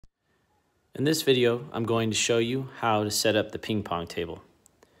In this video, I'm going to show you how to set up the ping pong table.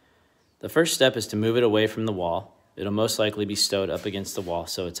 The first step is to move it away from the wall. It'll most likely be stowed up against the wall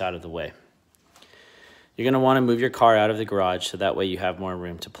so it's out of the way. You're going to want to move your car out of the garage so that way you have more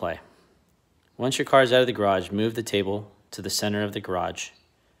room to play. Once your car is out of the garage, move the table to the center of the garage.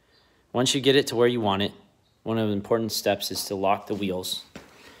 Once you get it to where you want it, one of the important steps is to lock the wheels.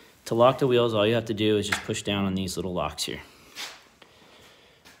 To lock the wheels, all you have to do is just push down on these little locks here.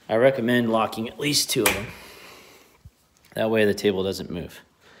 I recommend locking at least 2 of them. That way the table doesn't move.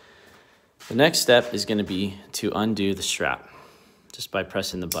 The next step is going to be to undo the strap just by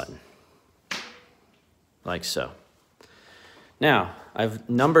pressing the button, like so. Now, I've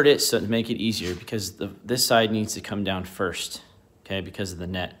numbered it so to make it easier because this side needs to come down first, okay, because of the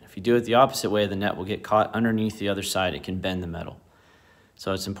net. If you do it the opposite way, the net will get caught underneath the other side. It can bend the metal.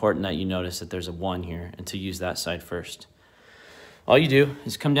 So it's important that you notice that there's a 1 here and to use that side first. All you do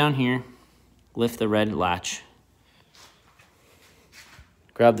is come down here, lift the red latch,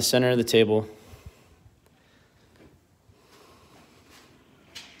 grab the center of the table,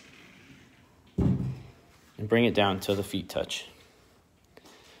 and bring it down until the feet touch.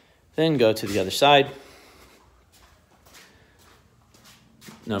 Then go to the other side.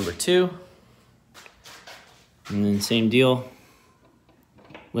 Number 2, and then same deal,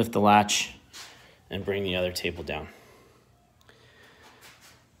 lift the latch and bring the other table down.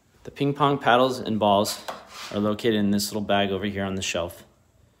 The ping pong paddles and balls are located in this little bag over here on the shelf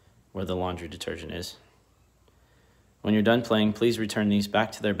where the laundry detergent is. When you're done playing, please return these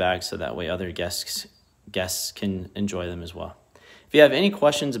back to their bags so that way other guests can enjoy them as well. If you have any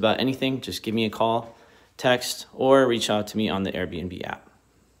questions about anything, just give me a call, text, or reach out to me on the Airbnb app.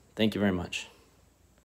 Thank you very much.